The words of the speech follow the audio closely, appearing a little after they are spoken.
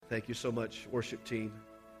Thank you so much, worship team.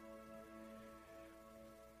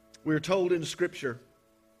 We're told in Scripture,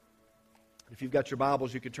 if you've got your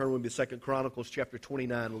Bibles, you can turn with me to 2 Chronicles chapter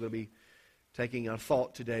 29. We're going to be taking a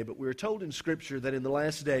thought today. But we're told in Scripture that in the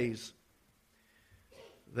last days,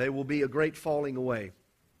 there will be a great falling away.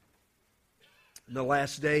 In the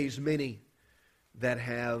last days, many that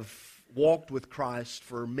have walked with Christ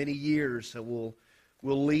for many years will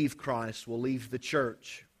leave Christ, will leave the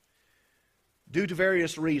church, due to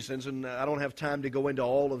various reasons, and I don't have time to go into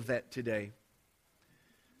all of that today.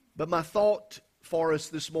 But my thought for us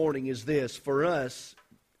this morning is this: for us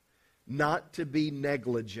not to be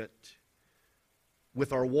negligent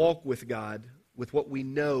with our walk with God, with what we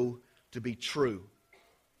know to be true.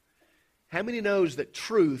 How many knows that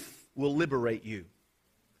truth will liberate you?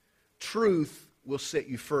 Truth will set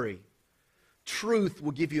you free. Truth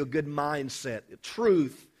will give you a good mindset.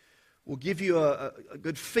 Truth will give you a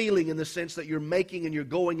good feeling in the sense that you're making and you're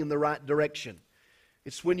going in the right direction.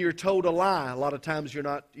 It's when you're told a lie, a lot of times you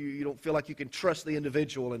don't feel like you can trust the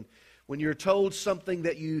individual. And when you're told something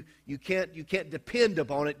that you can't depend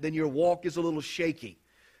upon it, then your walk is a little shaky.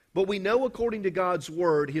 But we know according to God's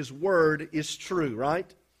Word, His Word is true,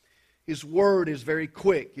 right? His Word is very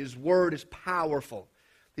quick. His Word is powerful.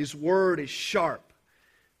 His Word is sharp.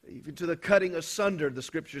 Even to the cutting asunder, the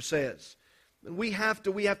Scripture says. And we have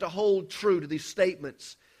to hold true to these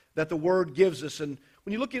statements that the Word gives us. And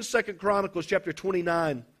when you look in 2 Chronicles chapter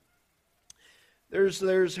 29,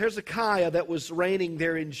 there's Hezekiah that was reigning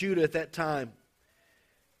there in Judah at that time.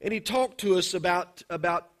 And he talked to us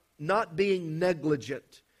about not being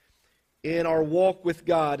negligent in our walk with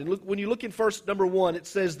God. And look, when you look in verse number 1, it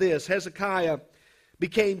says this: Hezekiah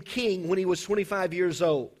became king when he was 25 years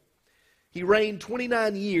old. He reigned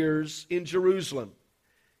 29 years in Jerusalem.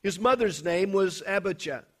 His mother's name was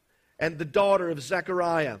Abijah, and the daughter of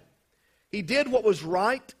Zechariah. He did what was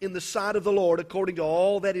right in the sight of the Lord, according to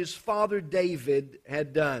all that his father David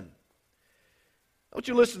had done. I want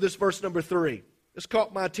you to listen to this verse number 3. This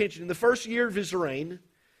caught my attention. In the first year of his reign,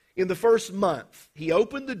 in the first month, he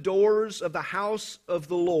opened the doors of the house of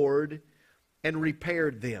the Lord and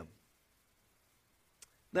repaired them.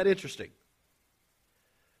 Isn't that interesting?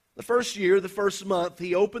 The first year, the first month,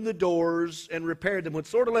 he opened the doors and repaired them, which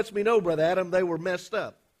sort of lets me know, Brother Adam, they were messed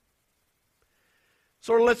up.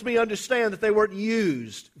 Sort of lets me understand that they weren't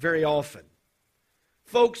used very often.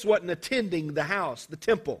 Folks wasn't attending the house, the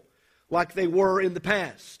temple, like they were in the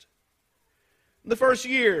past. In the first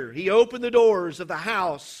year, he opened the doors of the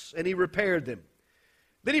house and he repaired them.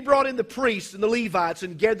 Then he brought in the priests and the Levites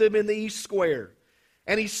and gathered them in the east square.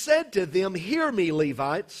 And he said to them, "Hear me,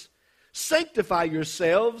 Levites, sanctify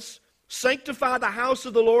yourselves, sanctify the house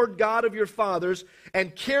of the Lord God of your fathers,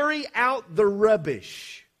 and carry out the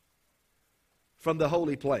rubbish from the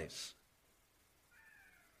holy place."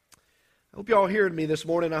 I hope y'all hearing me this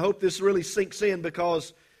morning. I hope this really sinks in,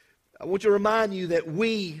 because I want to remind you that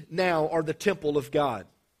we now are the temple of God.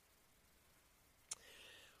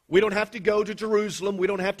 We don't have to go to Jerusalem. We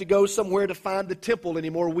don't have to go somewhere to find the temple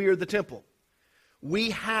anymore. We are the temple. We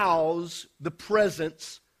house the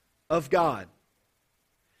presence of God.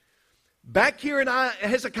 Back here in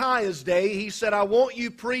Hezekiah's day, he said, "I want you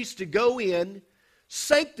priests to go in,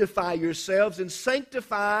 sanctify yourselves, and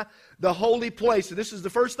sanctify the holy place." And this is the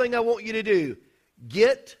first thing I want you to do.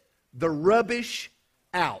 Get the rubbish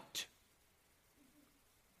out.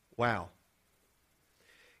 Wow.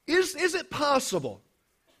 Is it possible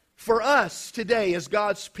for us today as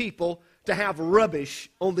God's people to have rubbish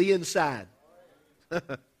on the inside?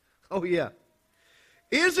 Oh yeah.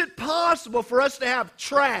 Is it possible for us to have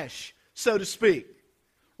trash, so to speak?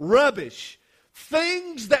 Rubbish.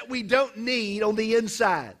 Things that we don't need on the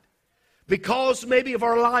inside. Because maybe of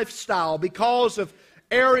our lifestyle, because of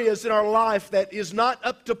areas in our life that is not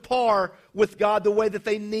up to par with God the way that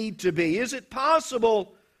they need to be. Is it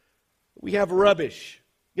possible we have rubbish?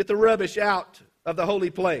 Get the rubbish out of the holy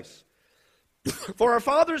place. For our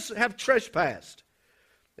fathers have trespassed.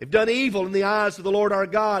 They've done evil in the eyes of the Lord our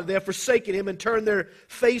God. They have forsaken Him and turned their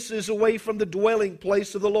faces away from the dwelling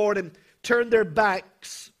place of the Lord and turned their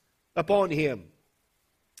backs upon Him.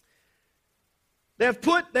 They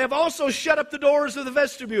have also shut up the doors of the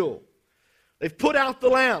vestibule. They've put out the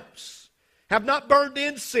lamps, have not burned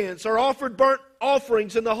incense or offered burnt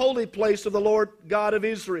offerings in the holy place of the Lord God of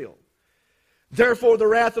Israel. Therefore the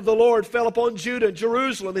wrath of the Lord fell upon Judah and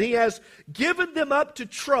Jerusalem, and He has given them up to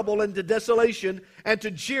trouble and to desolation and to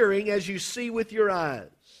jeering, as you see with your eyes.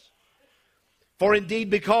 For indeed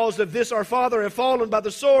because of this our father have fallen by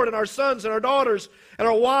the sword, and our sons and our daughters and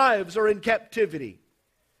our wives are in captivity.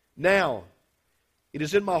 Now it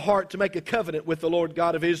is in my heart to make a covenant with the Lord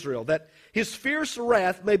God of Israel, that his fierce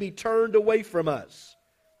wrath may be turned away from us.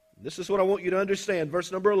 This is what I want you to understand.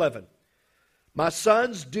 Verse number 11. My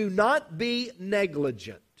sons, do not be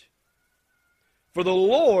negligent, for the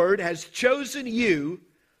Lord has chosen you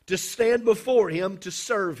to stand before him to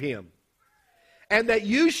serve him, and that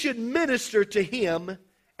you should minister to him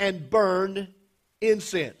and burn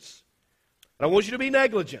incense. And I want you to be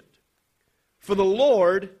negligent, for the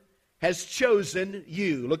Lord has chosen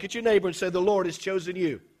you. Look at your neighbor and say, the Lord has chosen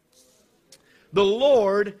you. The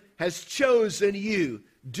Lord has chosen you.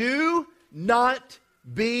 Do not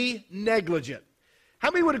be negligent. How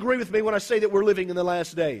many would agree with me when I say that we're living in the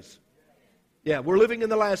last days? Yeah, we're living in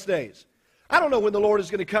the last days. I don't know when the Lord is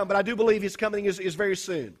going to come, but I do believe his coming is very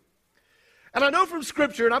soon. And I know from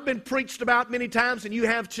Scripture, and I've been preached about many times, and you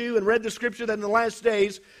have too, and read the Scripture, that in the last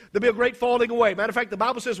days there'll be a great falling away. Matter of fact, the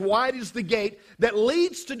Bible says, wide is the gate that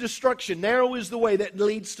leads to destruction. Narrow is the way that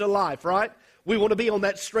leads to life, right? We want to be on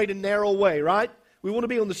that straight and narrow way, right? We want to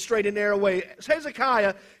be on the straight and narrow way.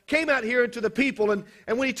 Hezekiah came out here to the people, and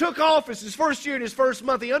when he took office, his first year and his first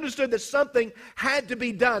month, he understood that something had to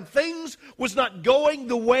be done. Things was not going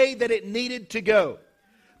the way that it needed to go.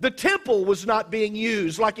 The temple was not being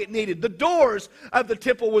used like it needed. The doors of the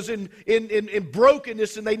temple was in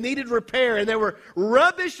brokenness, and they needed repair. And there were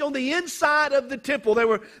rubbish on the inside of the temple. There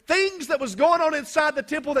were things that was going on inside the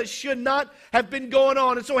temple that should not have been going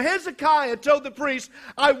on. And so Hezekiah told the priest,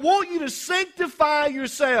 I want you to sanctify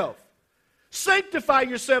yourself. Sanctify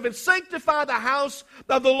yourself and sanctify the house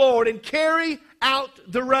of the Lord and carry out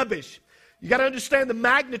the rubbish. You got to understand the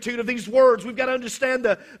magnitude of these words. We've got to understand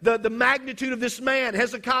the magnitude of this man,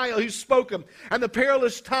 Hezekiah, who spoke them, and the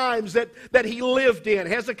perilous times that he lived in.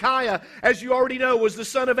 Hezekiah, as you already know, was the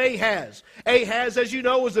son of Ahaz. Ahaz, as you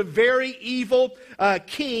know, was a very evil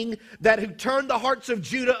king who turned the hearts of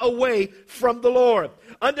Judah away from the Lord.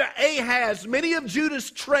 Under Ahaz, many of Judah's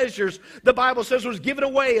treasures, the Bible says, was given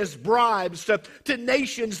away as bribes to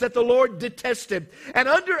nations that the Lord detested. And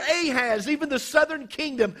under Ahaz, even the southern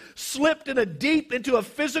kingdom slipped into a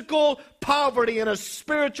physical poverty and a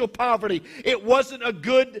spiritual poverty. It wasn't a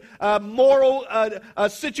good moral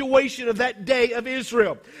situation of that day of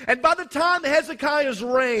Israel. And by the time Hezekiah's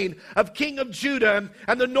reign of king of Judah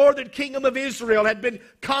and the northern kingdom of Israel had been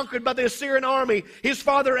conquered by the Assyrian army, his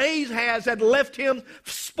father Ahaz had left him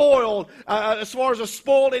spoiled, as far as a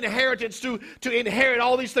spoiled inheritance to inherit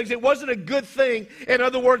all these things. It wasn't a good thing, in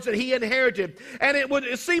other words, that he inherited. And it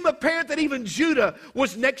would seem apparent that even Judah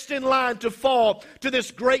was next in line to fall to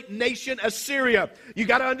this great nation, Assyria. You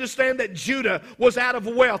got to understand that Judah was out of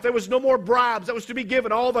wealth. There was no more bribes that was to be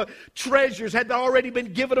given. All the treasures had already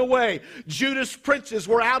been given away. Judah's princes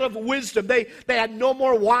were out of wisdom. They had no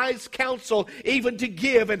more wise counsel even to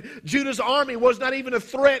give. And Judah's army was not even a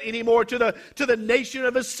threat anymore to the nation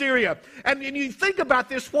of Assyria. And you think about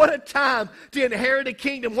this, what a time to inherit a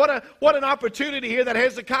kingdom. What an opportunity here that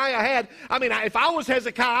Hezekiah had. I mean, if I was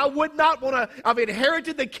Hezekiah, I would not want to have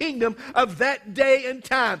inherited the kingdom of that day and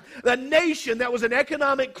time. The nation that was in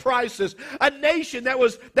economic crisis, a nation that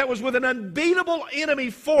was with an unbeatable enemy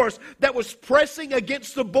force that was pressing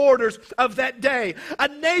against the borders of that day, a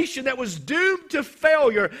nation that was doomed to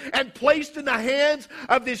failure and placed in the hands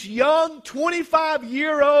of this young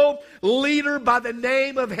 25-year-old leader by the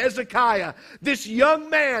name of Hezekiah. This young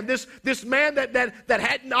man, this man that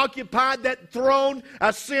hadn't occupied that throne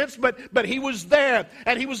since, but he was there,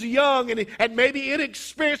 and he was young and maybe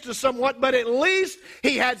inexperienced somewhat, but at least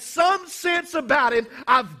he had some sense about him.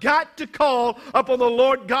 I've got to call upon the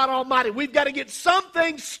Lord God Almighty. We've got to get some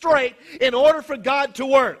things straight in order for God to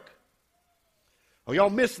work. Oh, y'all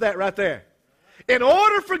missed that right there. In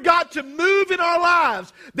order for God to move in our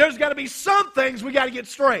lives, there's got to be some things we got to get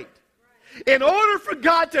straight. In order for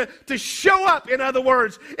God to show up, in other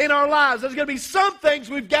words, in our lives, there's going to be some things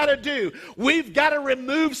we've got to do. We've got to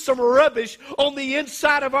remove some rubbish on the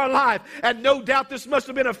inside of our life. And no doubt this must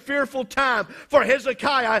have been a fearful time for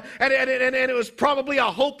Hezekiah. And it was probably a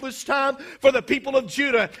hopeless time for the people of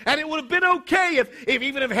Judah. And it would have been okay if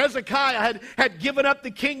even if Hezekiah had given up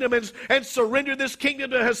the kingdom and surrendered this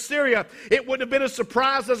kingdom to Assyria. It wouldn't have been a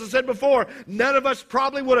surprise, as I said before. None of us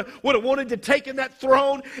probably would have wanted to take in that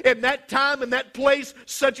throne in that time. In that place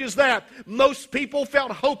such as that. Most people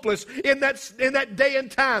felt hopeless in that day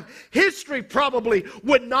and time. History probably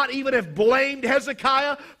would not even have blamed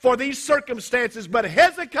Hezekiah for these circumstances, but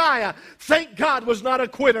Hezekiah, thank God, was not a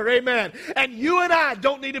quitter, amen. And you and I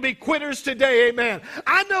don't need to be quitters today, amen.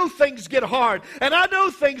 I know things get hard, and I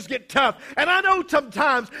know things get tough, and I know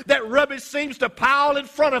sometimes that rubbish seems to pile in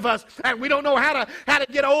front of us, and we don't know how to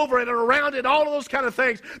get over it and around it, all of those kind of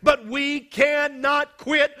things, but we cannot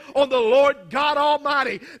quit on the Lord God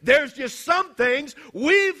Almighty. There's just some things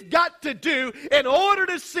we've got to do in order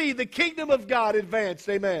to see the kingdom of God advance.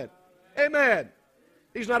 Amen. Amen.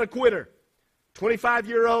 He's not a quitter.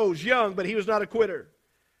 25-year-old, young, but he was not a quitter.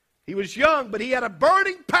 He was young, but he had a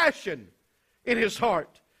burning passion in his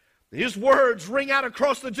heart. His words ring out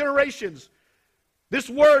across the generations. This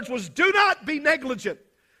words was, do not be negligent.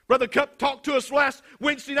 Brother Cup talked to us last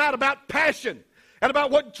Wednesday night about passion and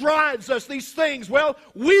about what drives us, these things. Well,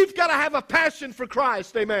 we've got to have a passion for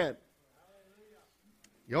Christ. Amen.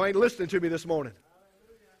 You ain't listening to me this morning.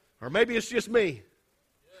 Or maybe it's just me.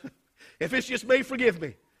 If it's just me, forgive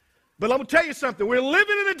me. But I'm going to tell you something. We're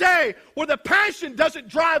living in a day where the passion doesn't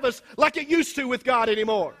drive us like it used to with God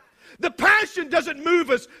anymore. The passion doesn't move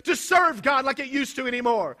us to serve God like it used to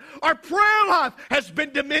anymore. Our prayer life has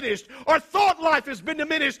been diminished. Our thought life has been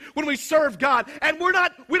diminished when we serve God. And we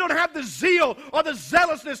don't have the zeal or the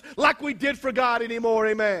zealousness like we did for God anymore.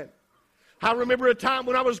 Amen. I remember a time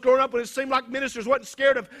when I was growing up when it seemed like ministers wasn't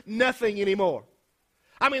scared of nothing anymore.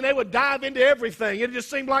 I mean, they would dive into everything. It just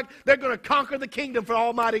seemed like they're going to conquer the kingdom for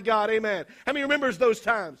Almighty God. Amen. How many remembers those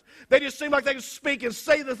times? They just seemed like they could speak and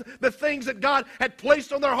say the things that God had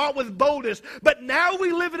placed on their heart with boldness. But now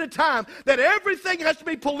we live in a time that everything has to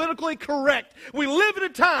be politically correct. We live in a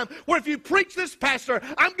time where if you preach this, pastor,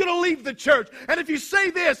 I'm going to leave the church. And if you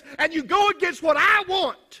say this and you go against what I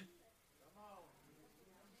want,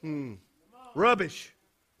 rubbish.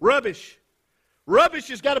 Rubbish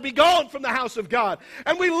has got to be gone from the house of God.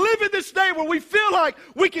 And we live in this day where we feel like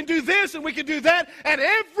we can do this and we can do that, and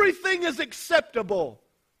everything is acceptable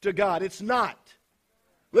to God. It's not.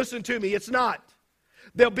 Listen to me, it's not.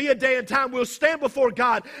 There'll be a day and time we'll stand before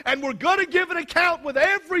God, and we're going to give an account with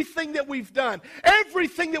everything that we've done,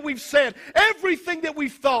 everything that we've said, everything that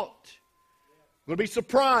we've thought. We'll be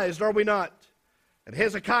surprised, are we not? And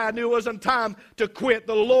Hezekiah knew it wasn't time to quit.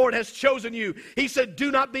 The Lord has chosen you. He said,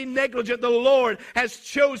 do not be negligent. The Lord has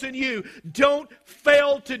chosen you. Don't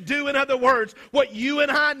fail to do, in other words, what you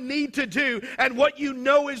and I need to do and what you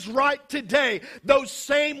know is right today. Those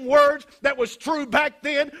same words that was true back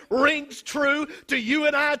then rings true to you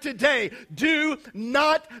and I today. Do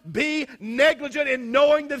not be negligent in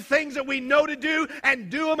knowing the things that we know to do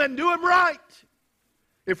and do them right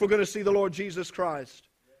if we're going to see the Lord Jesus Christ.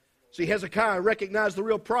 See, Hezekiah recognized the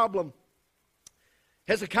real problem.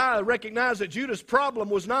 Hezekiah recognized that Judah's problem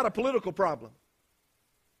was not a political problem.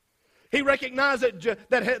 He recognized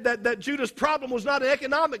that Judah's problem was not an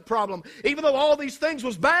economic problem, even though all these things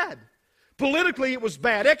was bad. Politically it was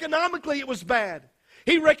bad. Economically it was bad.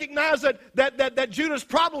 He recognized that Judah's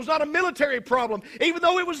problem was not a military problem, even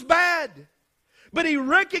though it was bad. But he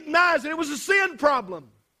recognized that it was a sin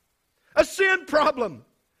problem. A sin problem.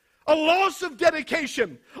 A loss of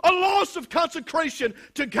dedication, a loss of consecration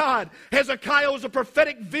to God. Hezekiah was a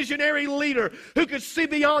prophetic visionary leader who could see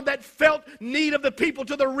beyond that felt need of the people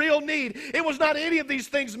to the real need. It was not any of these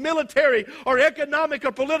things, military or economic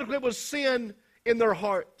or political. It was sin in their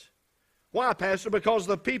heart. Why, Pastor? Because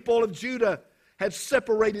the people of Judah had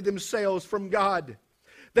separated themselves from God.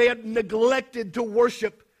 They had neglected to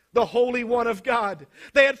worship the Holy One of God.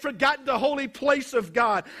 They had forgotten the holy place of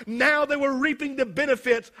God. Now they were reaping the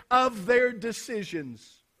benefits of their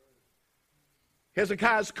decisions.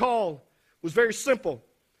 Hezekiah's call was very simple.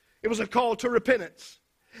 It was a call to repentance.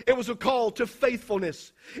 It was a call to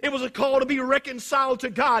faithfulness. It was a call to be reconciled to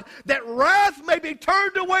God, that wrath may be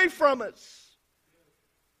turned away from us.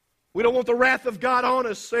 We don't want the wrath of God on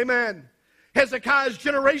us. Amen. Hezekiah's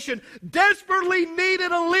generation desperately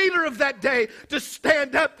needed a leader of that day to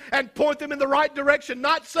stand up and point them in the right direction.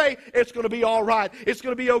 Not say, it's going to be all right. It's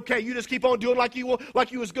going to be okay. You just keep on doing like you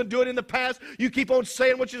was going to do it in the past. You keep on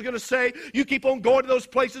saying what you're going to say. You keep on going to those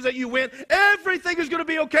places that you went. Everything is going to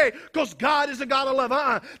be okay because God is a God of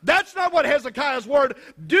love. That's not what Hezekiah's word.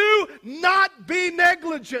 Do not be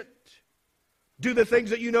negligent. Do the things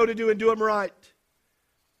that you know to do and do them right.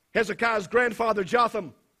 Hezekiah's grandfather,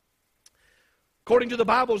 Jotham, according to the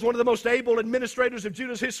Bible, was one of the most able administrators of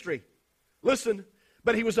Judah's history. Listen,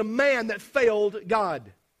 but he was a man that failed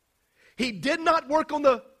God. He did not work on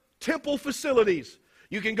the temple facilities.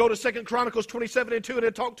 You can go to 2 Chronicles 27 and 2 and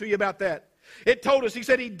it'll talk to you about that. It told us, he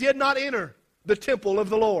said he did not enter the temple of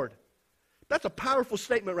the Lord. That's a powerful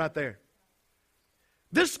statement right there.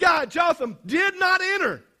 This guy, Jotham, did not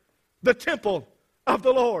enter the temple of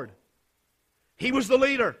the Lord. He was the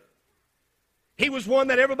leader. He was one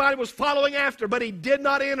that everybody was following after, but he did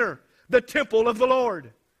not enter the temple of the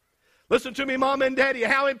Lord. Listen to me, Mom and Daddy.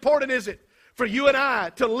 How important is it for you and I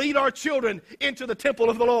to lead our children into the temple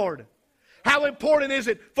of the Lord? How important is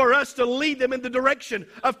it for us to lead them in the direction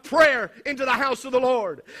of prayer into the house of the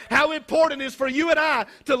Lord? How important it is for you and I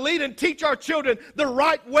to lead and teach our children the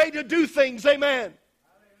right way to do things. Amen.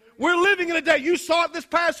 We're living in a day, you saw it this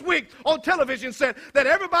past week on television set, that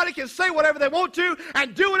everybody can say whatever they want to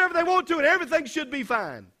and do whatever they want to and everything should be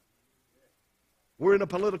fine. We're in a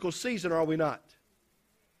political season, are we not?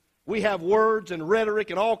 We have words and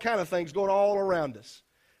rhetoric and all kind of things going all around us.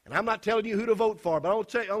 And I'm not telling you who to vote for, but I want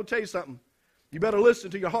to tell you something. You better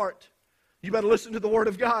listen to your heart. You better listen to the Word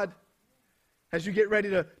of God as you get ready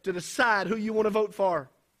to decide who you want to vote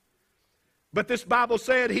for. But this Bible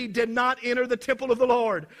said he did not enter the temple of the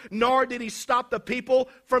Lord, nor did he stop the people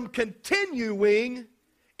from continuing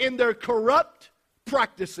in their corrupt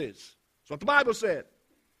practices. That's what the Bible said.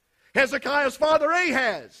 Hezekiah's father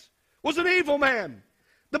Ahaz was an evil man.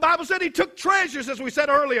 The Bible said he took treasures, as we said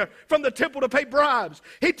earlier, from the temple to pay bribes.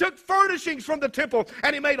 He took furnishings from the temple,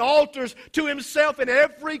 and he made altars to himself in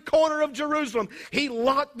every corner of Jerusalem. He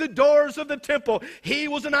locked the doors of the temple. He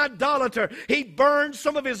was an idolater. He burned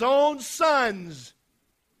some of his own sons.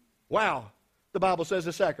 Wow, the Bible says,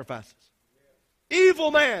 as sacrifices.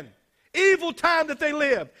 Evil man. Evil time that they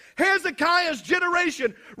lived. Hezekiah's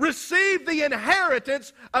generation received the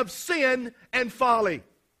inheritance of sin and folly.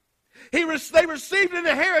 They received an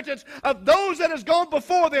inheritance of those that has gone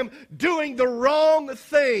before them doing the wrong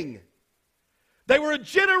thing. They were a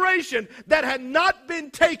generation that had not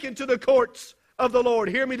been taken to the courts of the Lord.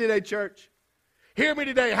 Hear me today, church. Hear me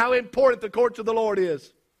today how important the courts of the Lord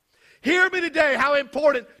is. Hear me today how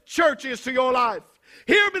important church is to your life.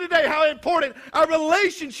 Hear me today how important our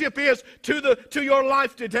relationship is to your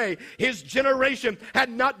life today. His generation had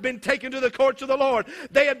not been taken to the courts of the Lord.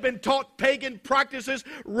 They had been taught pagan practices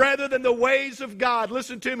rather than the ways of God.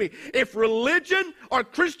 Listen to me. If religion or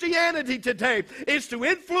Christianity today is to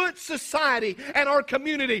influence society and our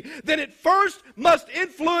community, then it first must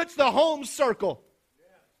influence the home circle.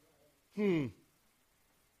 I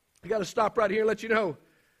got to stop right here and let you know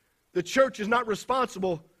the church is not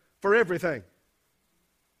responsible for everything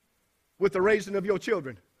with the raising of your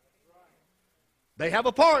children. They have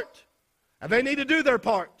a part, and they need to do their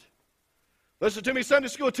part. Listen to me, Sunday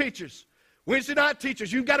school teachers, Wednesday night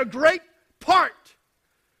teachers, you've got a great part.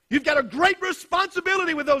 You've got a great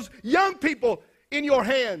responsibility with those young people in your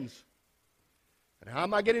hands. And how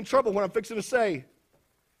am I getting in trouble when I'm fixing to say?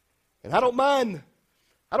 And I don't mind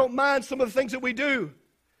some of the things that we do.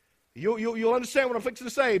 You'll understand what I'm fixing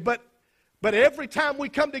to say, but every time we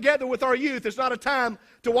come together with our youth, it's not a time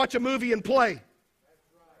to watch a movie and play. Is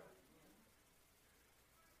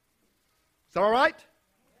that all right?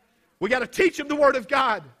 We got to teach them the Word of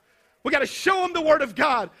God. We got to show them the Word of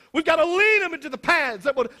God. We've got to lead them into the paths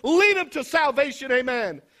that would lead them to salvation.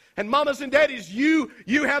 Amen. And mamas and daddies, you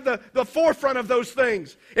have the forefront of those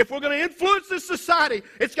things. If we're going to influence this society,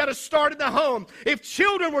 it's got to start in the home. If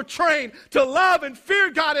children were trained to love and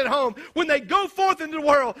fear God at home, when they go forth into the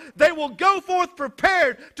world, they will go forth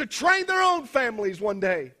prepared to train their own families one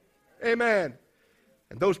day. Amen.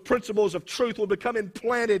 And those principles of truth will become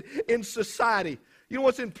implanted in society. You know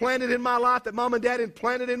what's implanted in my life that mom and dad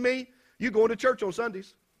implanted in me? You going to church on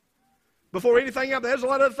Sundays. Before anything else, there's a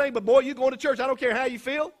lot of other things, but boy, you going to church. I don't care how you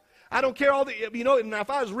feel. I don't care all the, now if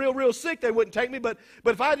I was real sick, they wouldn't take me, but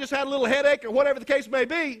if I just had a little headache or whatever the case may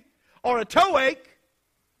be, or a toe ache,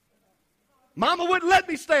 Mama wouldn't let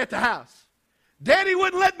me stay at the house. Daddy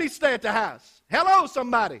wouldn't let me stay at the house. Hello,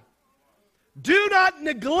 somebody. Do not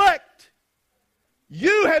neglect.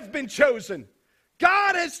 You have been chosen.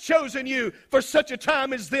 God has chosen you for such a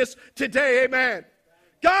time as this today, amen.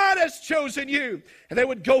 God has chosen you. And they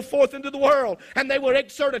would go forth into the world, and they would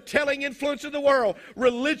exert a telling influence in the world.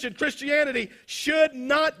 Religion, Christianity, should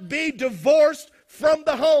not be divorced from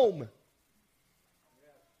the home.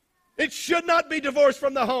 It should not be divorced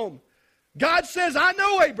from the home. God says, I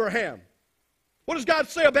know Abraham. What does God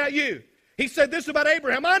say about you? He said this about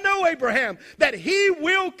Abraham. I know Abraham, that he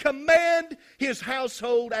will command his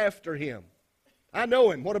household after him. I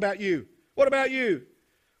know him. What about you? What about you?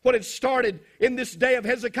 What had started in this day of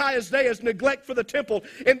Hezekiah's day as neglect for the temple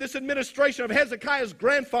in this administration of Hezekiah's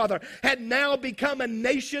grandfather had now become a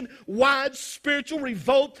nationwide spiritual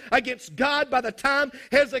revolt against God by the time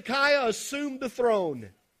Hezekiah assumed the throne.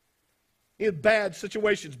 In bad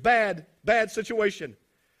situations, bad situation.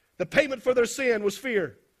 The payment for their sin was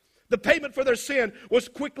fear. The payment for their sin was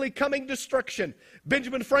quickly coming destruction.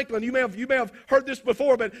 Benjamin Franklin, you may have heard this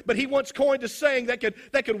before, but he once coined a saying that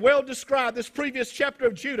could well describe this previous chapter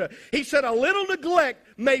of Judah. He said, a little neglect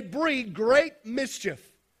may breed great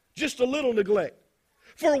mischief. Just a little neglect.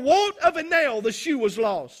 For want of a nail, the shoe was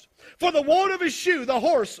lost. For the want of a shoe, the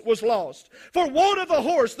horse was lost. For want of a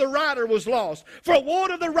horse, the rider was lost. For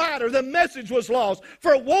want of the rider, the message was lost.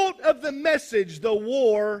 For want of the message, the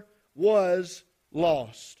war was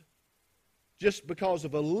lost. Just because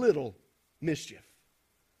of a little mischief.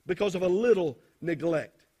 Because of a little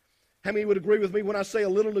neglect. How many would agree with me when I say a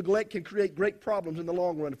little neglect can create great problems in the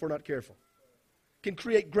long run if we're not careful? Can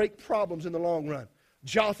create great problems in the long run.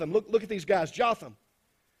 Jotham, look at these guys. Jotham,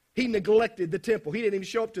 he neglected the temple. He didn't even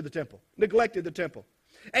show up to the temple. Neglected the temple.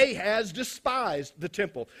 Ahaz despised the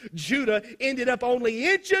temple. Judah ended up only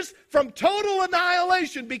inches from total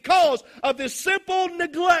annihilation because of this simple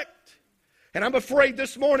neglect. And I'm afraid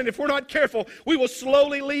this morning, if we're not careful, we will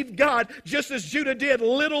slowly leave God just as Judah did,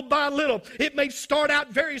 little by little. It may start out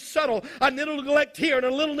very subtle, a little neglect here and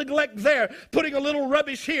a little neglect there, putting a little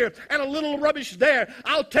rubbish here and a little rubbish there.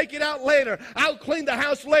 I'll take it out later. I'll clean the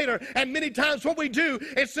house later. And many times what we do,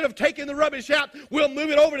 instead of taking the rubbish out, we'll move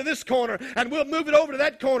it over to this corner and we'll move it over to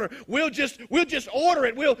that corner. We'll just order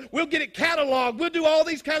it. We'll get it cataloged. We'll do all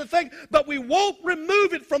these kind of things, but we won't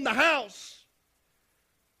remove it from the house.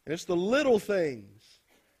 And it's the little things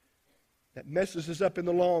that messes us up in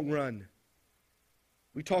the long run.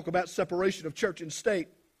 We talk about separation of church and state.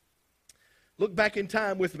 Look back in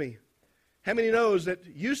time with me. How many knows that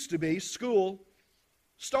used to be school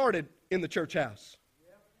started in the church house?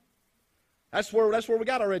 That's where we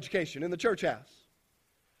got our education, in the church house.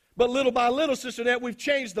 But little by little, Sister Annette, we've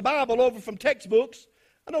changed the Bible over from textbooks.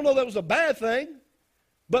 I don't know that was a bad thing,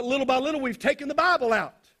 but little by little we've taken the Bible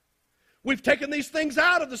out. We've taken these things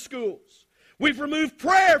out of the schools. We've removed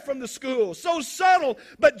prayer from the schools. So subtle,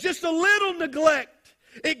 but just a little neglect.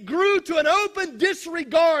 It grew to an open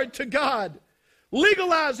disregard to God.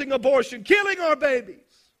 Legalizing abortion, killing our babies.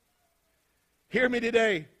 Hear me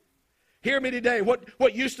today. Hear me today.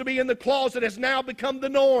 What used to be in the closet has now become the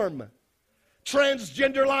norm.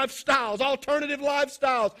 Transgender lifestyles, alternative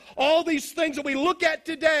lifestyles, all these things that we look at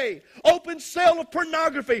today, open sale of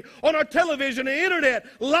pornography on our television and internet,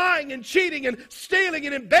 lying and cheating and stealing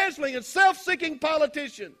and embezzling and self-seeking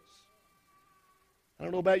politicians. I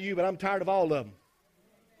don't know about you, but I'm tired of all of them.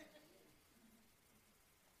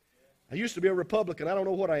 I used to be a Republican. I don't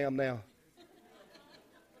know what I am now.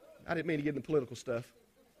 I didn't mean to get into political stuff.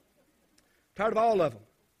 Tired of all of them.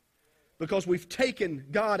 Because we've taken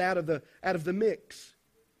God out of the mix.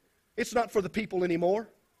 It's not for the people anymore.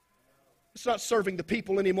 It's not serving the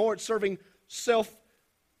people anymore. It's serving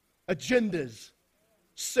self-agendas,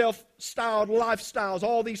 self-styled lifestyles,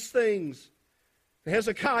 all these things.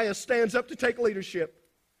 Hezekiah stands up to take leadership.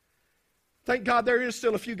 Thank God there is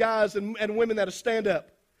still a few guys and women that stand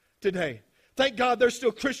up today. Thank God there's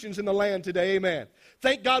still Christians in the land today. Amen.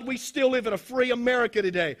 Thank God we still live in a free America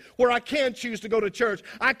today where I can choose to go to church.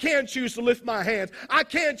 I can choose to lift my hands. I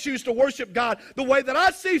can choose to worship God the way that I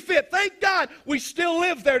see fit. Thank God we still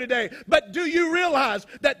live there today. But do you realize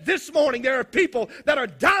that this morning there are people that are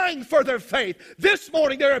dying for their faith? This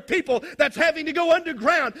morning there are people that's having to go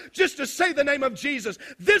underground just to say the name of Jesus.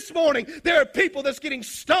 This morning there are people that's getting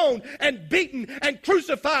stoned and beaten and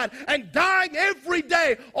crucified and dying every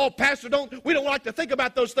day. Oh, Pastor, we don't like to think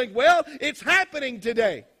about those things. Well, it's happening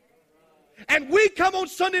today. And we come on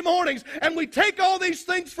Sunday mornings and we take all these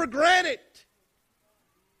things for granted.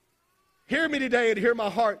 Hear me today and hear my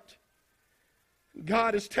heart.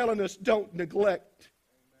 God is telling us, don't neglect.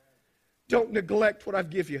 Don't neglect what I've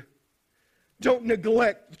given you. Don't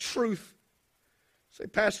neglect the truth. Say,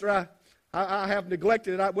 Pastor, I have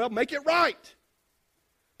neglected it. Well, make it right.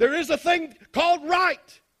 There is a thing called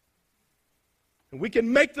right. And we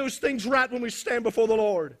can make those things right when we stand before the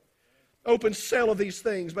Lord. Open sale of these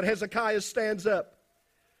things. But Hezekiah stands up.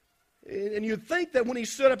 And you'd think that when he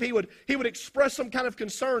stood up, he would express some kind of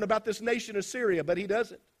concern about this nation of Syria, but he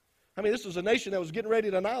doesn't. I mean, this was a nation that was getting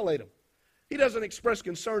ready to annihilate him. He doesn't express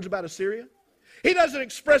concerns about Assyria. He doesn't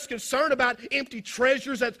express concern about empty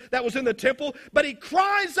treasures that was in the temple, but he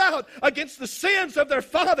cries out against the sins of their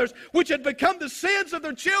fathers, which had become the sins of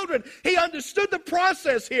their children. He understood the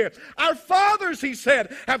process here. Our fathers, he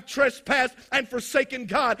said, have trespassed and forsaken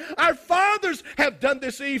God. Our fathers have done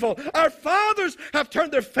this evil. Our fathers have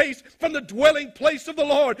turned their face from the dwelling place of the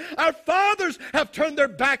Lord. Our fathers have turned their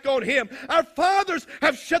back on him. Our fathers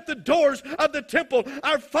have shut the doors of the temple.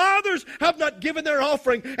 Our fathers have not given their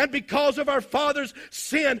offering, and because of our fathers'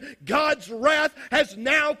 sin, God's wrath has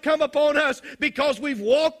now come upon us because we've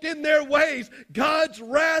walked in their ways. God's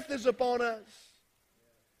wrath is upon us.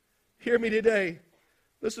 Hear me today.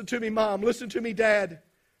 Listen to me, Mom. Listen to me, Dad.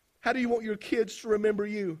 How do you want your kids to remember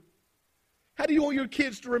you? How do you want your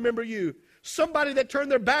kids to remember you? Somebody that turned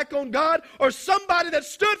their back on God, or somebody that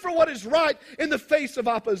stood for what is right in the face of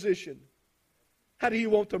opposition? How do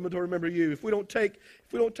you want them to remember you? If we don't take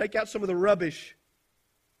out some of the rubbish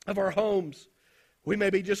of our homes, we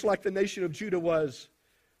may be just like the nation of Judah was.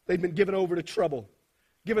 They've been given over to trouble,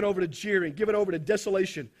 given over to jeering, given over to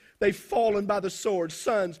desolation. They've fallen by the sword,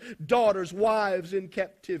 sons, daughters, wives in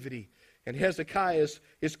captivity. And Hezekiah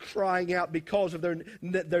is crying out because of their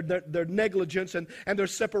negligence and their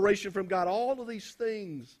separation from God. All of these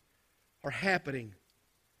things are happening.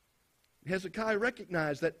 Hezekiah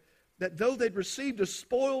recognized that though they'd received a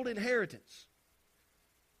spoiled inheritance,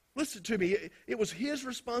 listen to me, it was his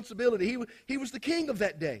responsibility. He was the king of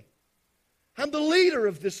that day. I'm the leader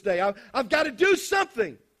of this day. I've got to do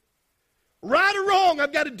something. Right or wrong,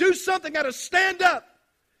 I've got to do something. I've got to stand up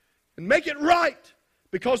and make it right.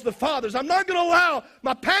 Because the fathers, I'm not going to allow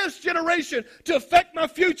my past generation to affect my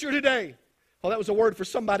future today. Oh, that was a word for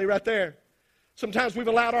somebody right there. Sometimes we've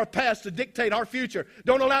allowed our past to dictate our future.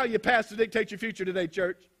 Don't allow your past to dictate your future today,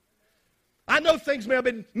 church. I know things may have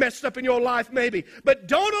been messed up in your life, maybe, but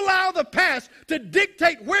don't allow the past to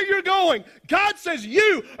dictate where you're going. God says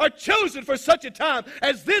you are chosen for such a time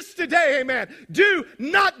as this today, amen. Do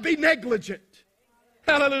not be negligent.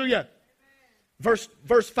 Hallelujah. Verse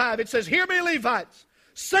 5, it says, "Hear me, Levites.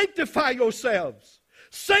 Sanctify yourselves.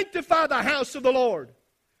 Sanctify the house of the Lord."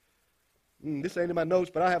 This ain't in my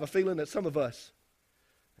notes, but I have a feeling that some of us,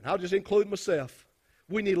 and I'll just include myself,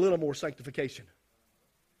 we need a little more sanctification.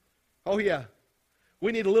 Oh yeah,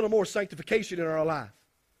 we need a little more sanctification in our life.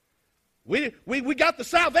 We got the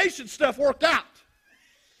salvation stuff worked out.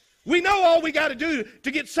 We know all we got to do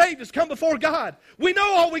to get saved is come before God. We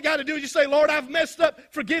know all we got to do is just say, "Lord, I've messed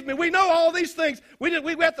up, forgive me." We know all these things. We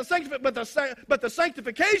have to sanctify, but the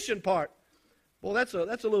sanctification part, well, that's a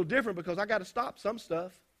little different because I got to stop some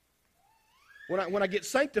stuff. When I get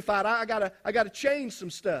sanctified, I got to change some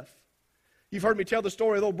stuff. You've heard me tell the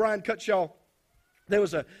story of old Brian Cutshaw. There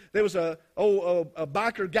was a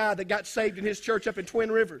biker guy that got saved in his church up in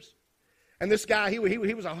Twin Rivers. And this guy,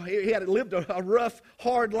 he had lived a rough,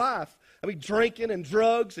 hard life. I mean, drinking and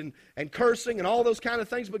drugs and cursing and all those kind of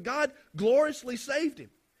things. But God gloriously saved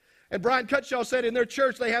him. And Brian Cutshaw said in their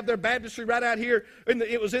church, they have their baptistry right out here.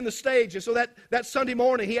 It was in the stage. And so that Sunday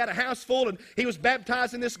morning, he had a house full, and he was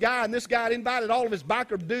baptizing this guy. And this guy had invited all of his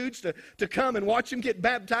biker dudes to come and watch him get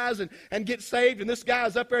baptized and get saved. And this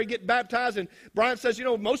guy's up there and get baptized. And Brian says,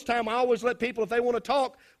 most time I always let people, if they want to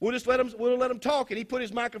talk, we'll let them talk. And he put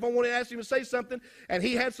his microphone when he asked him to say something. And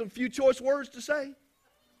he had some few choice words to say.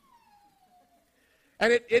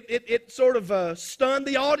 And it sort of stunned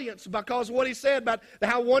the audience because of what he said about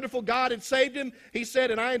how wonderful God had saved him. He said,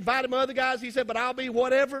 and I invited my other guys, he said, but I'll be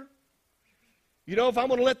whatever. If I'm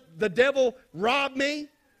going to let the devil rob me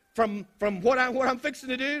from what I'm fixing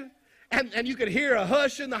to do. And you could hear a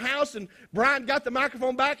hush in the house, and Brian got the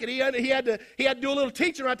microphone back, and he had to do a little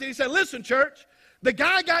teaching right there. He said, "Listen, church, the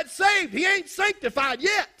guy got saved. He ain't sanctified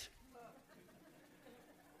yet.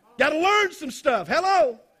 Got to learn some stuff."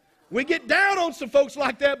 Hello. We get down on some folks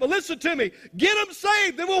like that, but listen to me. Get them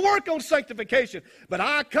saved, then we'll work on sanctification. But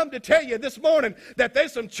I come to tell you this morning that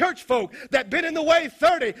there's some church folk that been in the way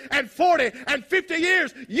 30 and 40 and 50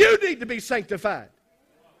 years. You need to be sanctified.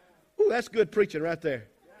 Ooh, that's good preaching right there.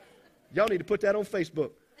 Y'all need to put that on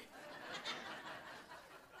Facebook.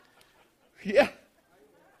 Yeah.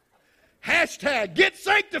 Hashtag get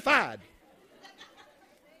sanctified.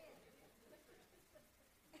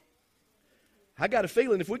 I got a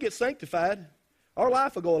feeling if we get sanctified, our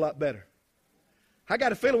life will go a lot better. I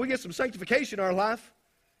got a feeling we get some sanctification in our life,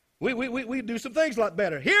 we do some things a lot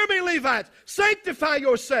better. Hear me, Levites. Sanctify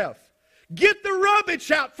yourself. Get the rubbish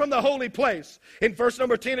out from the holy place. In verse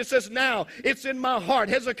number 10 it says, "Now it's in my heart,"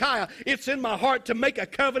 Hezekiah, "it's in my heart to make a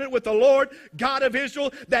covenant with the Lord, God of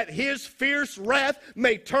Israel, that his fierce wrath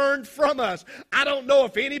may turn from us." I don't know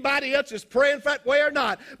if anybody else is praying that way or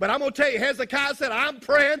not, but I'm going to tell you, Hezekiah said, I'm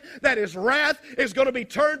praying that his wrath is going to be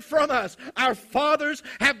turned from us. Our fathers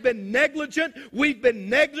have been negligent. We've been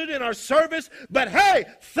negligent in our service, but hey,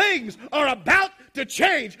 things are about to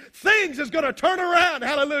change. Things is going to turn around.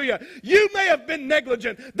 Hallelujah. You may have been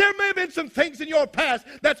negligent. There may have been some things in your past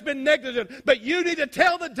that's been negligent, but you need to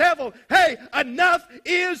tell the devil, hey, enough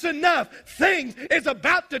is enough. Things is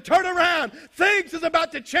about to turn around. Things is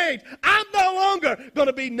about to change. I'm no longer going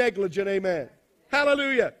to be negligent. Amen.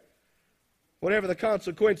 Hallelujah. Whatever the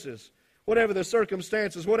consequences, whatever the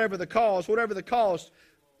circumstances, whatever the cause, whatever the cost,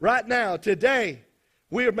 right now, today,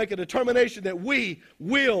 we are making a determination that we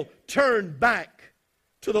will turn back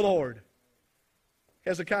to the Lord.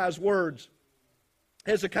 Hezekiah's words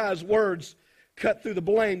cut through the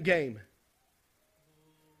blame game.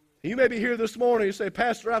 You may be here this morning and say,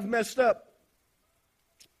 "Pastor, I've messed up.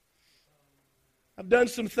 I've done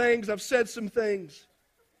some things. I've said some things.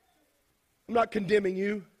 I'm not condemning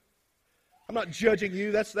you. I'm not judging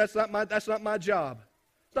you. That's not my job.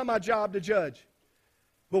 It's not my job to judge.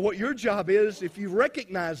 But what your job is, if you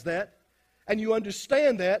recognize that and you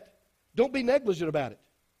understand that, don't be negligent about it.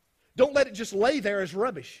 Don't let it just lay there as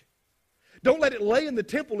rubbish. Don't let it lay in the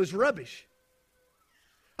temple as rubbish.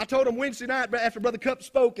 I told him Wednesday night after Brother Cup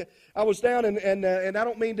spoke, I was down and I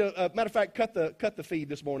don't mean to, matter of fact, cut the feed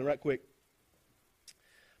this morning right quick.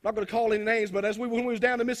 I'm not going to call any names, but when we was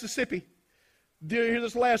down in Mississippi, here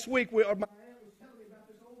this last week, my aunt was telling me about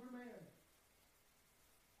this older man.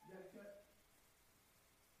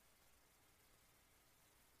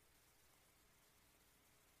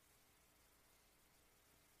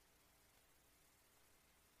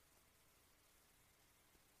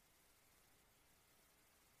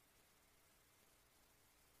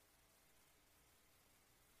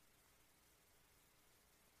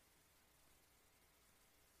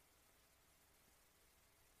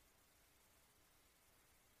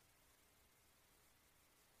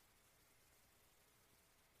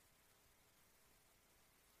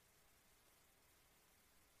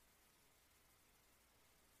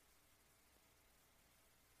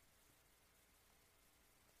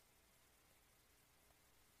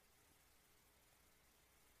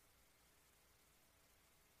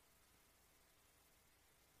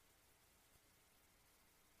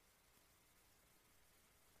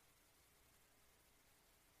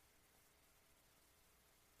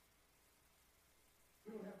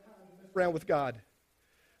 Around with God.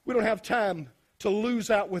 We don't have time to lose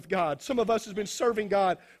out with God. Some of us has been serving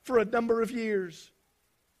God for a number of years.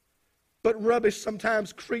 But rubbish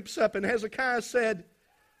sometimes creeps up. And Hezekiah said,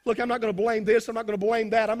 look, I'm not going to blame this. I'm not going to blame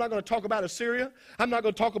that. I'm not going to talk about Assyria. I'm not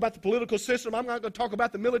going to talk about the political system. I'm not going to talk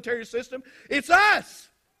about the military system. It's us.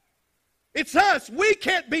 It's us. We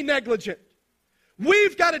can't be negligent.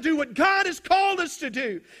 We've got to do what God has called us to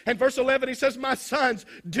do. And verse 11, he says, my sons,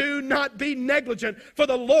 do not be negligent, for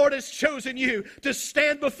the Lord has chosen you to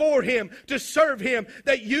stand before Him, to serve Him,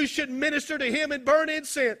 that you should minister to Him and burn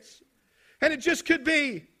incense. And it just could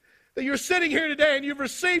be that you're sitting here today and you've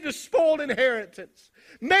received a spoiled inheritance.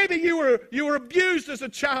 Maybe you were abused as a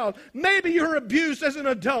child. Maybe you were abused as an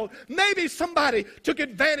adult. Maybe somebody took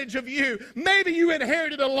advantage of you. Maybe you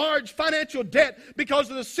inherited a large financial debt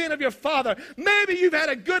because of the sin of your father. Maybe you've had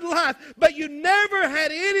a good life, but you never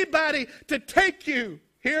had anybody to take you.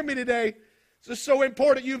 Hear me today. This is so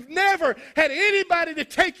important. You've never had anybody to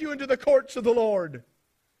take you into the courts of the Lord.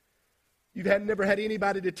 You've never had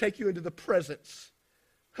anybody to take you into the presence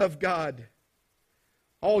of God.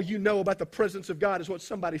 All you know about the presence of God is what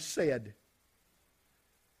somebody said.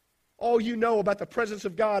 All you know about the presence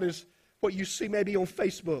of God is what you see maybe on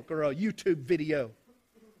Facebook or a YouTube video.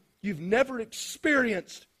 You've never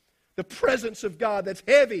experienced the presence of God that's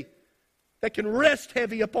heavy, that can rest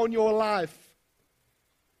heavy upon your life.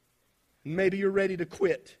 Maybe you're ready to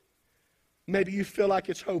quit. Maybe you feel like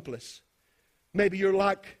it's hopeless. Maybe you're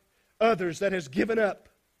like others that has given up.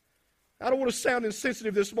 I don't want to sound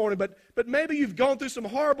insensitive this morning, but maybe you've gone through some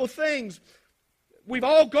horrible things. We've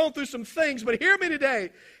all gone through some things, but hear me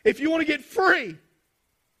today. If you want to get free,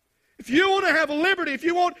 if you want to have liberty, if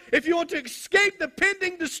you want to escape the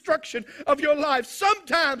pending destruction of your life,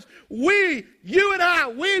 sometimes we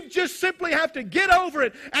just simply have to get over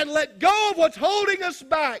it and let go of what's holding us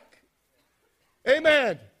back.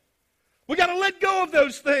 Amen. We got to let go of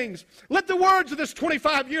those things. Let the words of this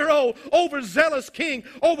 25-year-old overzealous king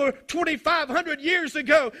over 2,500 years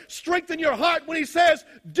ago strengthen your heart when he says,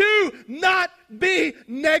 do not be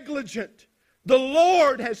negligent. The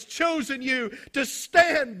Lord has chosen you to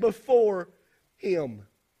stand before Him.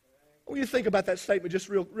 I want you to think about that statement just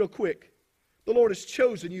real quick. The Lord has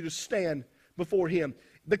chosen you to stand before Him.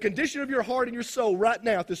 The condition of your heart and your soul right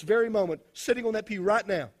now, at this very moment, sitting on that pew right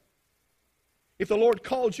now, if the Lord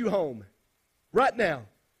called you home, right now,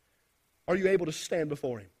 are you able to stand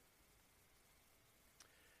before Him?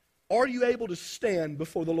 Are you able to stand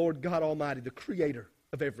before the Lord God Almighty, the Creator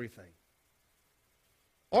of everything?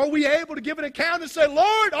 Are we able to give an account and say,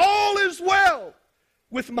 Lord, all is well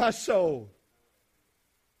with my soul?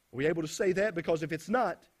 Are we able to say that? Because if it's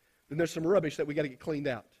not, then there's some rubbish that we got to get cleaned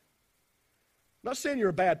out. I'm not saying you're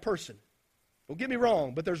a bad person. Don't get me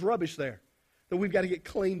wrong, but there's rubbish there that we've got to get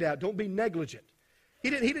cleaned out. Don't be negligent. He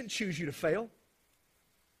didn't choose you to fail.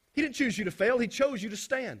 He didn't choose you to fail. He chose you to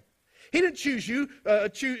stand. He didn't choose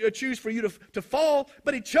for you to fall,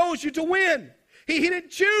 but He chose you to win. He didn't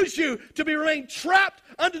choose you to remain trapped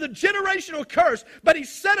under the generational curse, but He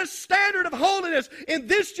set a standard of holiness in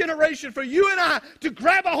this generation for you and I to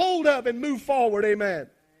grab a hold of and move forward. Amen.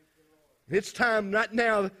 It's time right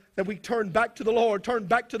now that we turn back to the Lord, turn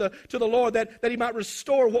back to the Lord that He might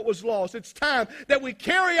restore what was lost. It's time that we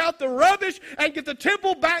carry out the rubbish and get the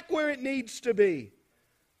temple back where it needs to be.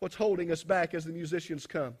 What's holding us back as the musicians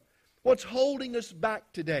come? What's holding us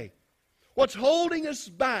back today? What's holding us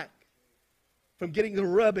back from getting the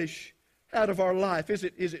rubbish out of our life? Is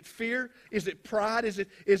it fear? Is it pride? Is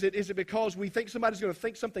it because we think somebody's going to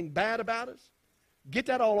think something bad about us? Get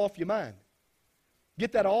that all off your mind.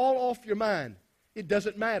 Get that all off your mind. It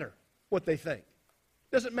doesn't matter what they think.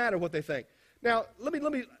 It doesn't matter what they think. Now,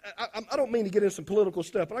 I don't mean to get into some political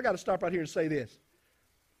stuff, but I got to stop right here and say this.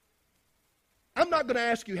 I'm not going to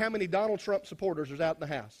ask you how many Donald Trump supporters are out in the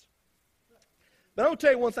house. But I'm going to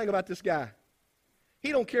tell you one thing about this guy.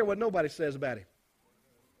 He don't care what nobody says about him.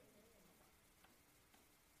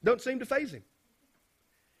 Don't seem to faze him.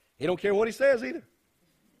 He don't care what he says either.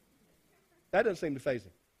 That doesn't seem to faze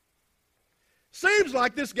him. Seems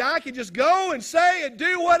like this guy can just go and say and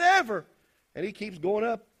do whatever. And he keeps going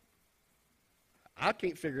up. I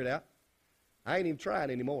can't figure it out. I ain't even trying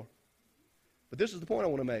anymore. But this is the point I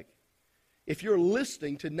want to make. If you're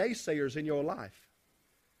listening to naysayers in your life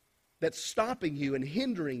that's stopping you and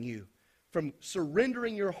hindering you from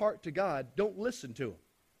surrendering your heart to God, don't listen to them.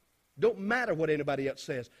 Don't matter what anybody else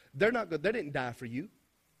says. They're not good. They didn't die for you.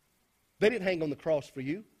 They didn't hang on the cross for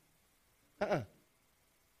you.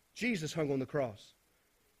 Jesus hung on the cross.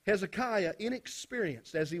 Hezekiah,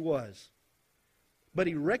 inexperienced as he was, but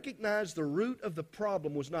he recognized the root of the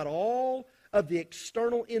problem was not all of the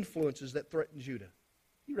external influences that threatened Judah.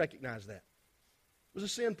 He recognized that. It was a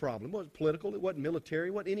sin problem. It wasn't political. It wasn't military.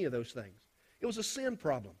 It wasn't any of those things. It was a sin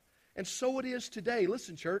problem. And so it is today.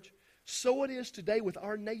 Listen, church. So it is today with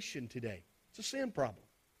our nation today. It's a sin problem.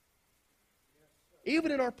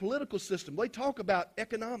 Even in our political system, they talk about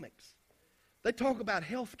economics. They talk about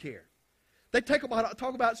health care. They talk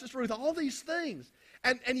about, Sister Ruth, all these things.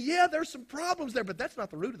 And yeah, there's some problems there, but that's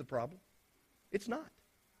not the root of the problem. It's not.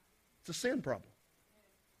 It's a sin problem.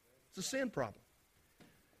 It's a sin problem.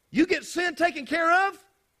 You get sin taken care of,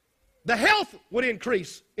 the health would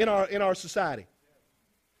increase in our society.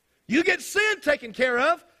 You get sin taken care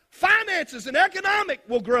of, finances and economic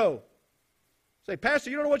will grow. Say, Pastor,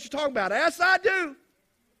 you don't know what you're talking about. Yes, I do.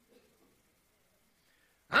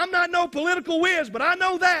 I'm not no political whiz, but I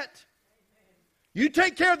know that. You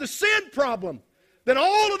take care of the sin problem, then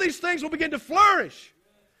all of these things will begin to flourish.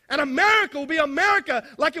 And America will be America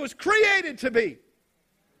like it was created to be.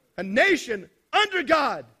 A nation under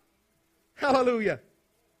God. Hallelujah.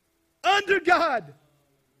 Under God.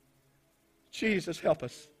 Jesus, help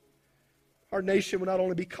us. Our nation will not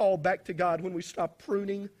only be called back to God when we stop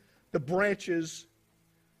pruning the branches.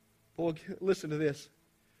 Boy, listen to this.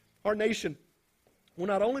 Our nation will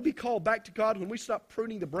not only be called back to God when we stop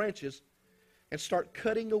pruning the branches and start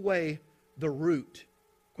cutting away the root.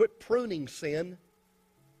 Quit pruning sin.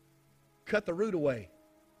 Cut the root away.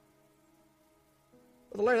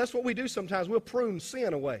 Brother Larry, that's what we do sometimes. We'll prune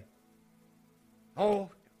sin away. Oh,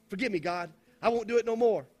 forgive me, God. I won't do it no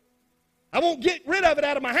more. I won't get rid of it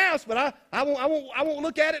out of my house, but I won't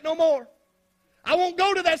look at it no more. I won't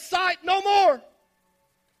go to that site no more.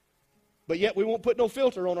 But yet we won't put no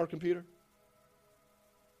filter on our computer.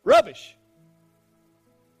 Rubbish.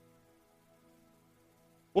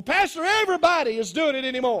 Well, Pastor, everybody is doing it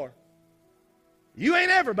anymore. You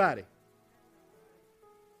ain't everybody.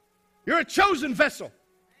 You're a chosen vessel.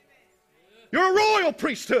 You're a royal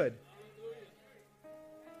priesthood.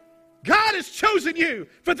 God has chosen you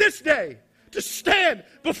for this day to stand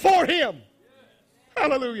before Him.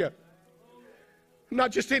 Hallelujah.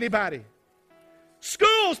 Not just anybody.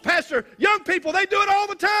 Schools, Pastor, young people, they do it all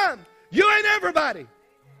the time. You ain't everybody.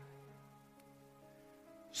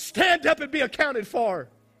 Stand up and be accounted for.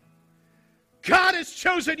 God has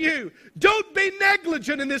chosen you. Don't be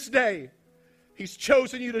negligent in this day. He's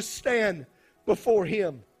chosen you to stand before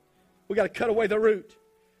Him. We've got to cut away the root.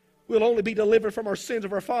 We'll only be delivered from our sins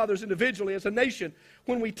of our fathers individually as a nation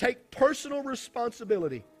when we take personal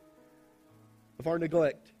responsibility of our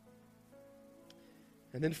neglect.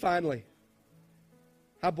 And then finally,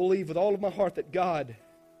 I believe with all of my heart that God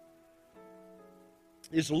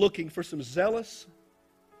is looking for some zealous,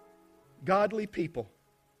 godly people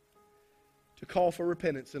to call for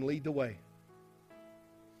repentance and lead the way.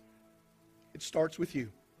 It starts with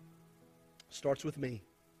you. It starts with me.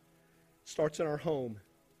 It starts in our home.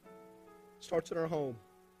 It starts in our home.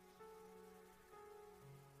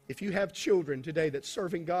 If you have children today that's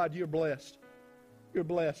serving God, you're blessed. You're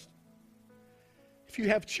blessed. If you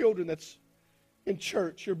have children that's in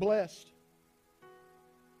church, you're blessed.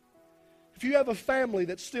 If you have a family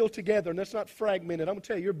that's still together and that's not fragmented, I'm going to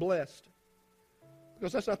tell you, you're blessed.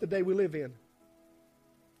 Because that's not the day we live in.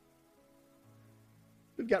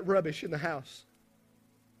 We've got rubbish in the house.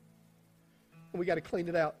 And we got to clean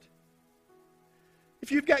it out.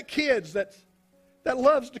 If you've got kids that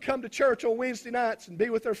loves to come to church on Wednesday nights and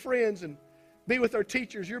be with their friends and be with their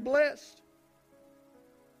teachers, you're blessed.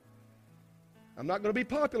 I'm not going to be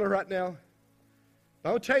popular right now.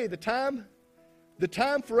 I'll tell you, the time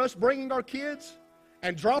for us bringing our kids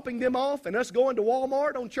and dropping them off and us going to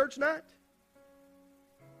Walmart on church night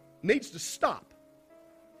needs to stop.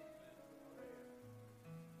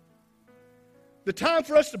 The time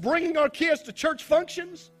for us to bringing our kids to church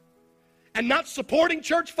functions and not supporting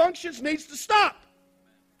church functions needs to stop.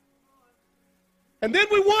 And then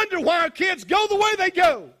we wonder why our kids go the way they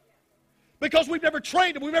go. Because we've never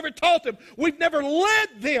trained them, we've never taught them, we've never led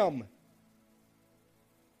them.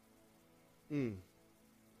 Let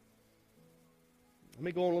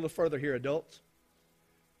me go on a little further here, adults.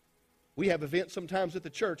 We have events sometimes at the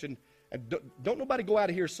church, and don't nobody go out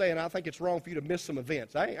of here saying, I think it's wrong for you to miss some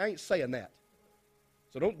events. I ain't saying that.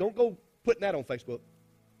 So don't go putting that on Facebook.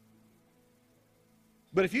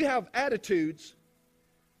 But if you have attitudes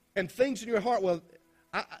and things in your heart, well,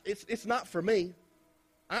 it's not for me.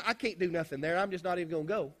 I can't do nothing there. I'm just not even going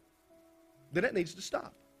to go. Then that needs to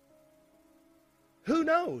stop. Who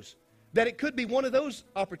knows that it could be one of those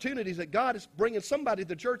opportunities that God is bringing somebody to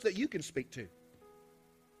the church that you can speak to,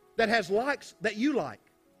 that has likes that you like,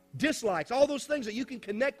 dislikes, all those things that you can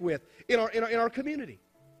connect with in our community.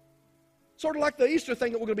 Sort of like the Easter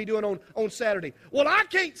thing that we're going to be doing on Saturday. Well, I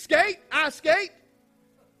can't skate. I skate.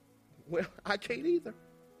 Well, I can't either.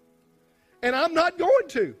 And I'm not going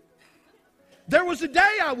to. There was a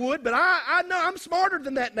day I would, but I know I'm smarter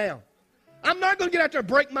than that now. I'm not going to get out there and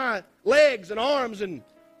break my legs and arms and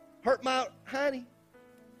hurt my hiney.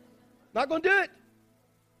 Not going to do it.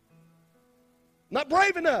 Not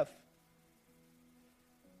brave enough.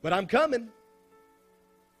 But I'm coming.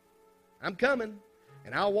 I'm coming.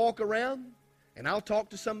 And I'll walk around and I'll talk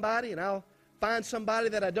to somebody and I'll find somebody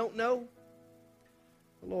that I don't know.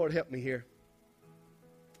 Lord, help me here.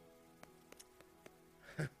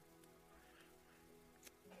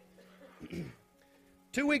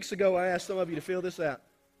 2 weeks ago, I asked some of you to fill this out.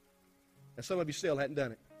 And some of you still hadn't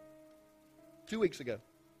done it. 2 weeks ago.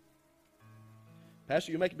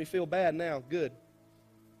 Pastor, you're making me feel bad now. Good.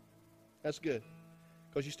 That's good.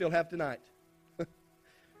 Because you still have tonight.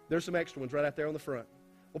 There's some extra ones right out there on the front.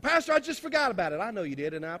 Well, Pastor, I just forgot about it. I know you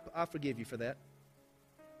did, and I forgive you for that.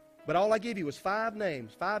 But all I give you was 5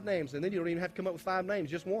 names. 5 names, and then you don't even have to come up with 5 names,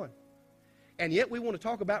 just one. And yet we want to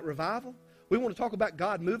talk about revival. We want to talk about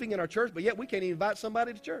God moving in our church, but yet we can't even invite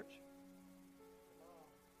somebody to church.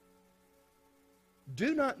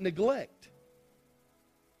 Do not neglect.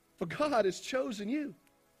 For God has chosen you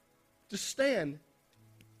to stand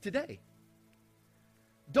today.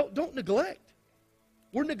 Don't neglect.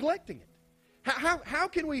 We're neglecting it. How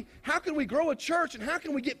can we grow a church, and how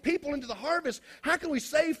can we get people into the harvest? How can we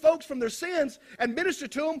save folks from their sins and minister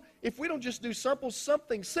to them if we don't just do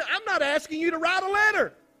something? I'm not asking you to write a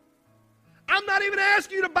letter. I'm not even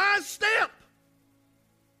asking you to buy a stamp.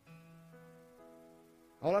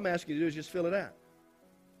 All I'm asking you to do is just fill it out.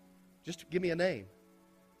 Just give me a name.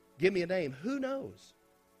 Give me a name. Who knows?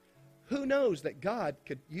 Who knows that God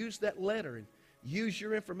could use that letter and use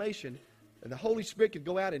your information, and the Holy Spirit could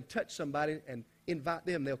go out and touch somebody and invite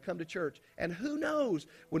them. They'll come to church. And who knows,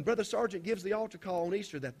 when Brother Sargent gives the altar call on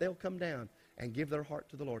Easter, that they'll come down and give their heart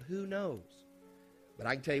to the Lord. Who knows? But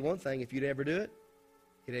I can tell you one thing, if you'd ever do it,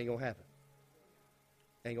 it ain't going to happen.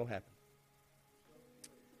 Ain't going to happen.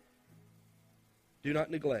 Do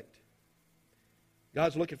not neglect.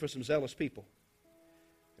 God's looking for some zealous people.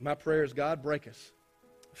 And my prayer is, God, break us,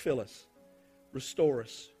 fill us, restore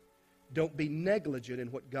us. Don't be negligent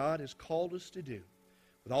in what God has called us to do.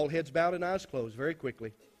 With all heads bowed and eyes closed, very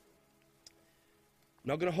quickly. I'm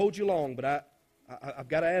not going to hold you long, but I've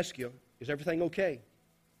got to ask you, is everything okay?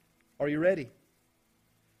 Are you ready?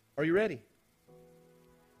 Are you ready?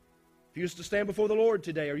 If you used to stand before the Lord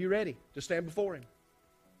today, are you ready to stand before Him?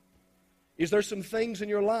 Is there some things in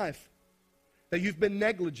your life that you've been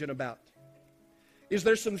negligent about? Is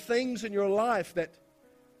there some things in your life that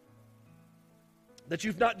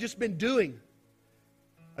you've not just been doing?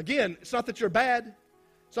 Again, it's not that you're bad.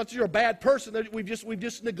 It's not that you're a bad person. We've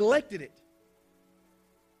just neglected it.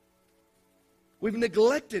 We've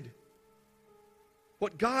neglected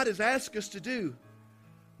what God has asked us to do.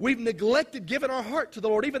 We've neglected giving our heart to the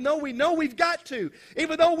Lord, even though we know we've got to.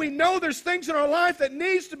 Even though we know there's things in our life that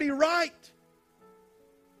needs to be right.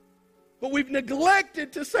 But we've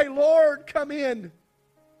neglected to say, Lord, come in.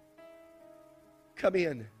 Come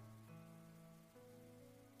in.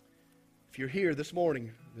 If you're here this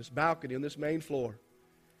morning, this balcony on this main floor,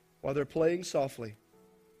 while they're playing softly,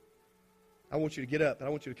 I want you to get up and I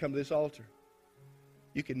want you to come to this altar.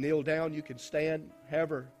 You can kneel down, you can stand,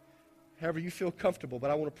 however you feel comfortable,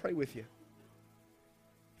 but I want to pray with you.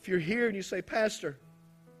 If you're here and you say, Pastor,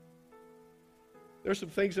 there's some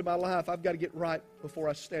things in my life I've got to get right before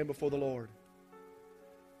I stand before the Lord.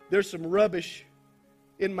 There's some rubbish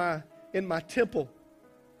in my temple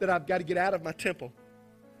that I've got to get out of my temple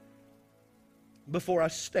before I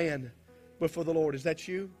stand before the Lord. Is that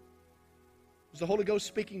you? Is the Holy Ghost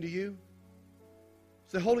speaking to you?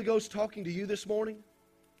 Is the Holy Ghost talking to you this morning?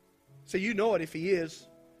 See, you know it if He is.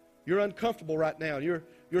 You're uncomfortable right now.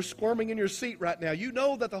 You're squirming in your seat right now. You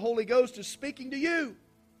know that the Holy Ghost is speaking to you.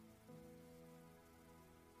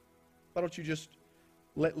 Why don't you just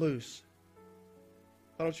let loose?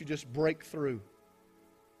 Why don't you just break through?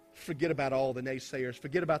 Forget about all the naysayers.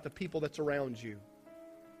 Forget about the people that's around you.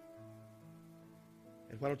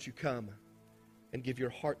 And why don't you come and give your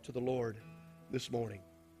heart to the Lord this morning?